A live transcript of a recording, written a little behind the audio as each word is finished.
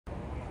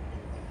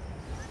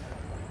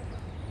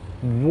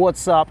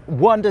What's up,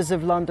 Wonders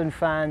of London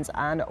fans,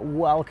 and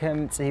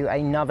welcome to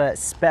another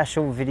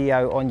special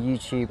video on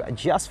YouTube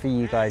just for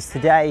you guys.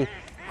 Today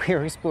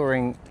we're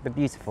exploring the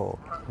beautiful,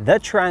 the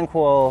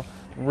tranquil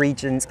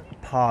Regent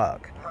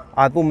Park.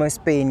 I've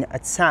almost been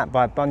attacked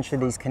by a bunch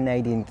of these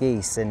Canadian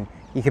geese, and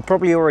you could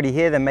probably already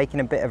hear them making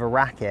a bit of a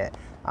racket.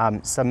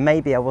 So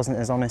maybe I wasn't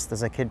as honest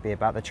as I could be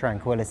about the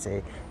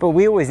tranquility, but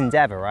we always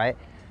endeavor, right?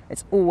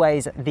 It's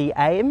always the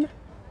aim.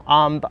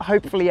 But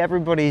hopefully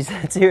everybody's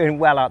doing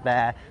well out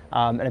there,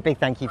 and a big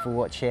thank you for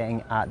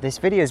watching this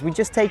video as we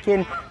just take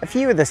in a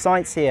few of the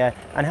sights here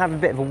and have a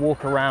bit of a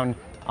walk around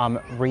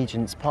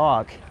Regent's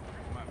Park.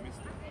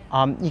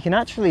 You can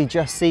actually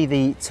just see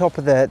the top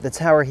of the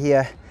tower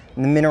here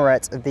and the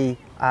minaret of the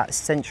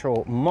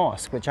central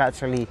mosque, which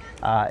actually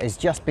is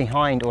just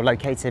behind or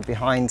located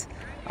behind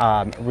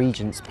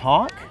Regent's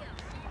Park.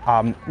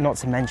 Not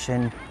to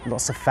mention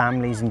lots of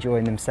families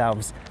enjoying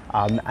themselves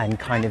and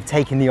kind of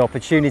taking the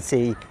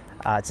opportunity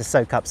to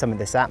soak up some of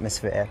this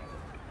atmosphere.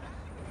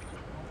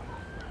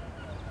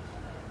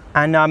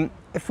 And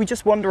if we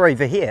just wander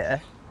over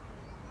here,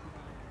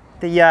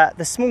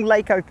 the small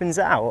lake opens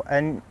out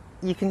and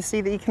you can see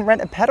that you can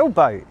rent a pedal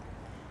boat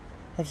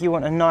if you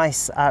want a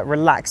nice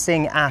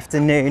relaxing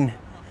afternoon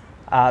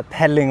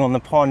pedaling on the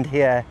pond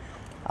here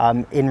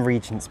in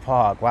Regent's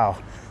Park.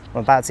 Wow,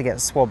 I'm about to get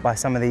swabbed by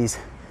some of these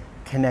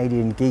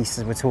Canadian geese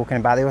as we're talking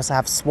about. They also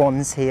have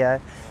swans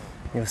here.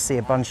 You'll see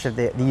a bunch of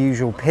the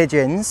usual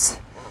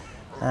pigeons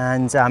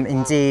and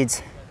indeed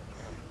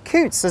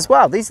coots as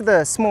well. These are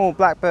the small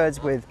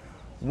blackbirds with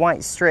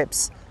white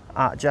strips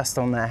just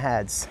on their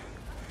heads.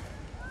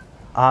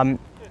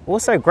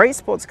 Also a great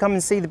spot to come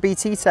and see the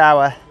BT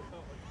Tower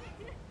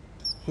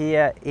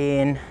here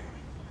in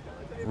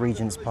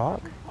Regent's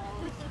Park.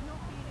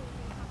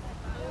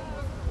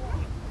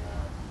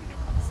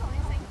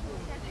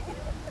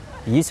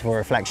 Beautiful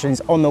reflections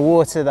on the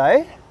water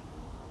though.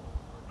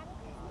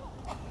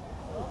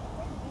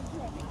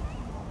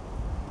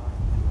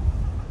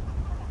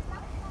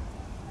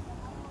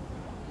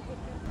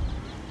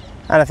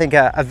 And I think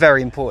a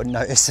very important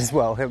notice as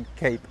well, he'll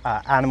keep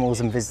animals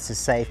and visitors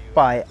safe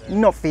by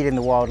not feeding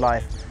the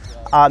wildlife.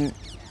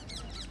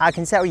 I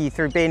can tell you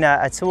through being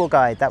a tour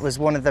guide, that was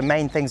one of the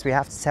main things we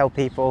have to tell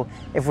people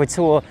if we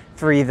tour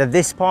through either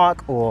this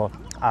park or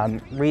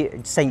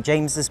St.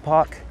 James's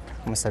Park.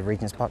 I almost said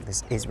Regent's Park,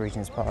 this is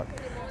Regent's Park.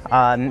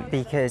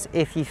 Because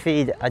if you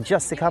feed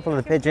just a couple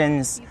of the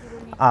pigeons,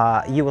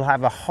 you will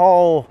have a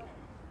whole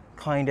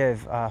kind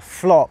of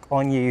flock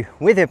on you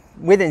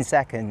within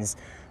seconds.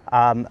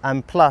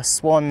 And plus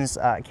swans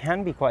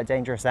can be quite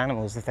dangerous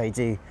animals if they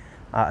do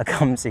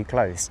come too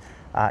close.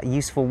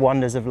 Useful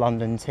Wonders of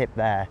London tip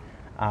there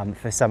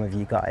for some of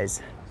you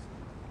guys.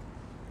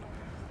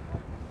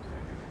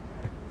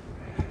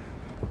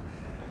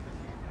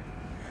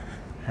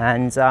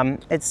 And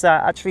it's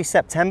actually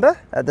September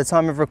at the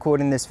time of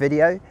recording this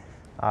video,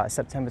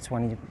 September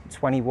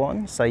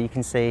 2021. So you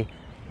can see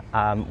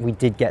we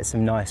did get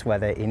some nice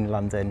weather in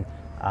London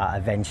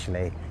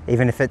eventually,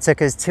 even if it took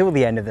us till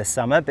the end of the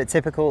summer, but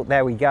typical,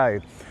 there we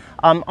go.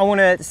 I want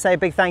to say a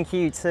big thank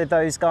you to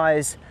those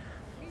guys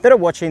that are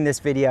watching this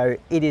video.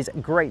 It is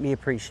greatly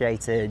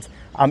appreciated.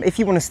 If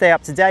you want to stay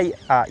up to date,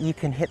 you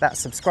can hit that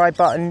subscribe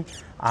button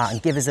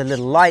and give us a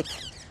little like,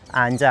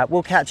 and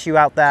we'll catch you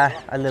out there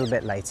a little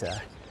bit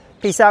later.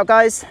 Peace out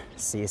guys,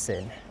 see you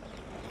soon.